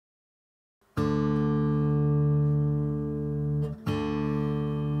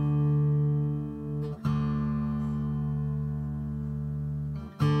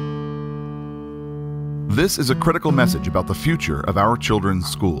This is a critical message about the future of our children's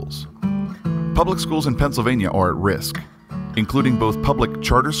schools. Public schools in Pennsylvania are at risk, including both public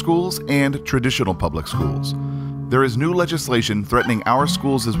charter schools and traditional public schools. There is new legislation threatening our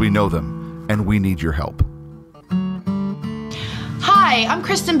schools as we know them, and we need your help. Hi, I'm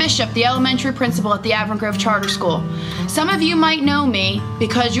Kristen Bishop, the elementary principal at the Avon Grove Charter School. Some of you might know me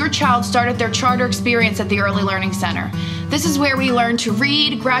because your child started their charter experience at the Early Learning Center. This is where we learned to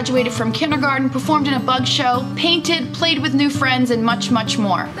read, graduated from kindergarten, performed in a bug show, painted, played with new friends, and much, much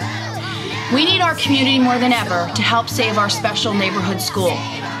more. We need our community more than ever to help save our special neighborhood school.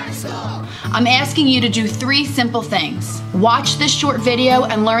 I'm asking you to do 3 simple things. Watch this short video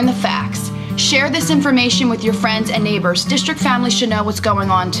and learn the facts. Share this information with your friends and neighbors. District families should know what's going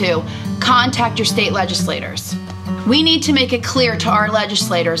on too. Contact your state legislators. We need to make it clear to our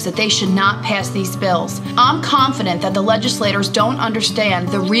legislators that they should not pass these bills. I'm confident that the legislators don't understand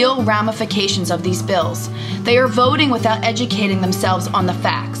the real ramifications of these bills. They are voting without educating themselves on the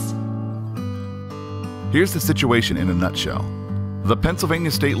facts. Here's the situation in a nutshell. The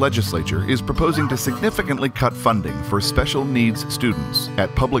Pennsylvania State Legislature is proposing to significantly cut funding for special needs students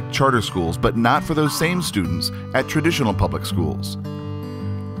at public charter schools, but not for those same students at traditional public schools.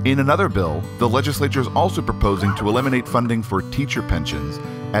 In another bill, the legislature is also proposing to eliminate funding for teacher pensions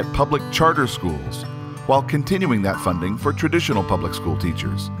at public charter schools, while continuing that funding for traditional public school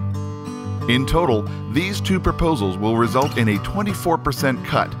teachers. In total, these 2 proposals will result in a 24%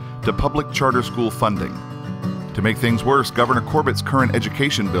 cut to public charter school funding. To make things worse, Governor Corbett's current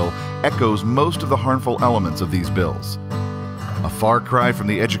education bill echoes most of the harmful elements of these bills. A far cry from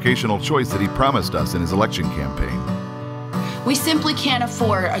the educational choice that he promised us in his election campaign. We simply can't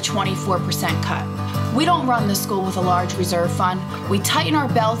afford a 24% cut. We don't run the school with a large reserve fund. We tighten our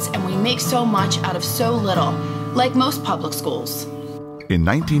belts and we make so much out of so little, like most public schools. In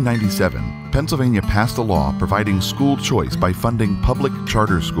 1997, Pennsylvania passed a law providing school choice by funding public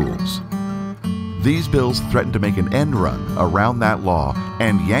charter schools. These bills threaten to make an end run around that law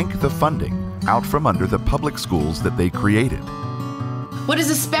and yank the funding out from under the public schools that they created. What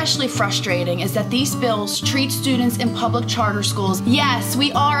is especially frustrating is that these bills treat students in public charter schools, yes,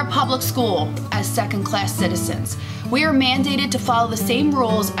 we are a public school, as second-class citizens. We are mandated to follow the same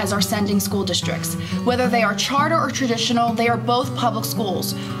rules as our sending school districts. Whether they are charter or traditional, they are both public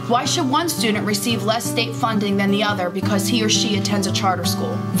schools. Why should one student receive less state funding than the other because he or she attends a charter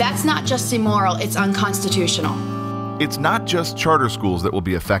school? That's not just immoral, it's unconstitutional. It's not just charter schools that will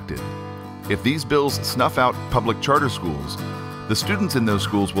be affected. If these bills snuff out public charter schools, the students in those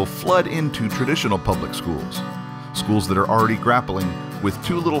schools will flood into traditional public schools, schools that are already grappling with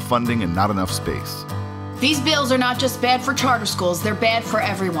too little funding and not enough space. These bills are not just bad for charter schools, they're bad for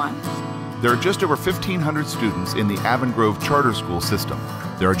everyone. There are just over 1,500 students in the Avon Grove Charter School system.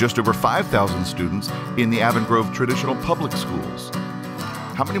 There are just over 5,000 students in the Avon Grove traditional public schools.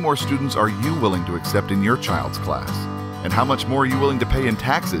 How many more students are you willing to accept in your child's class? And how much more are you willing to pay in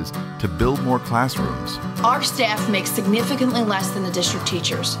taxes to build more classrooms? Our staff makes significantly less than the district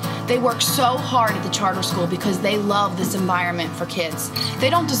teachers. They work so hard at the charter school because they love this environment for kids.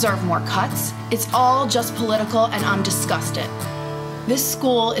 They don't deserve more cuts. It's all just political, and I'm disgusted. This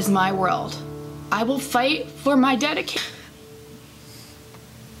school is my world. I will fight for my dedication.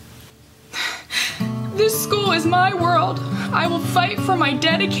 This school is my world. I will fight for my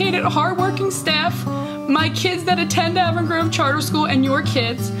dedicated, hardworking staff, my kids that attend Avon Grove Charter School, and your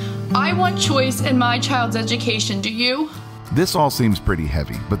kids. I want choice in my child's education. Do you? This all seems pretty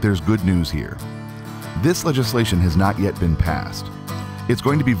heavy, but there's good news here. This legislation has not yet been passed. It's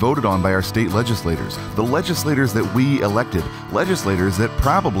going to be voted on by our state legislators, the legislators that we elected, legislators that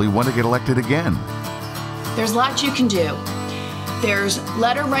probably want to get elected again. There's lots you can do. There's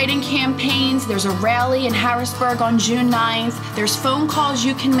letter writing campaigns, there's a rally in Harrisburg on June 9th, there's phone calls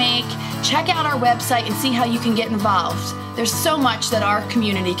you can make. Check out our website and see how you can get involved. There's so much that our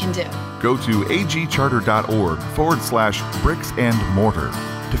community can do. Go to agcharter.org/bricks-and-mortar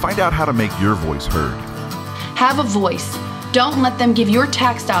to find out how to make your voice heard. Have a voice. Don't let them give your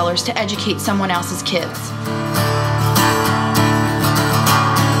tax dollars to educate someone else's kids.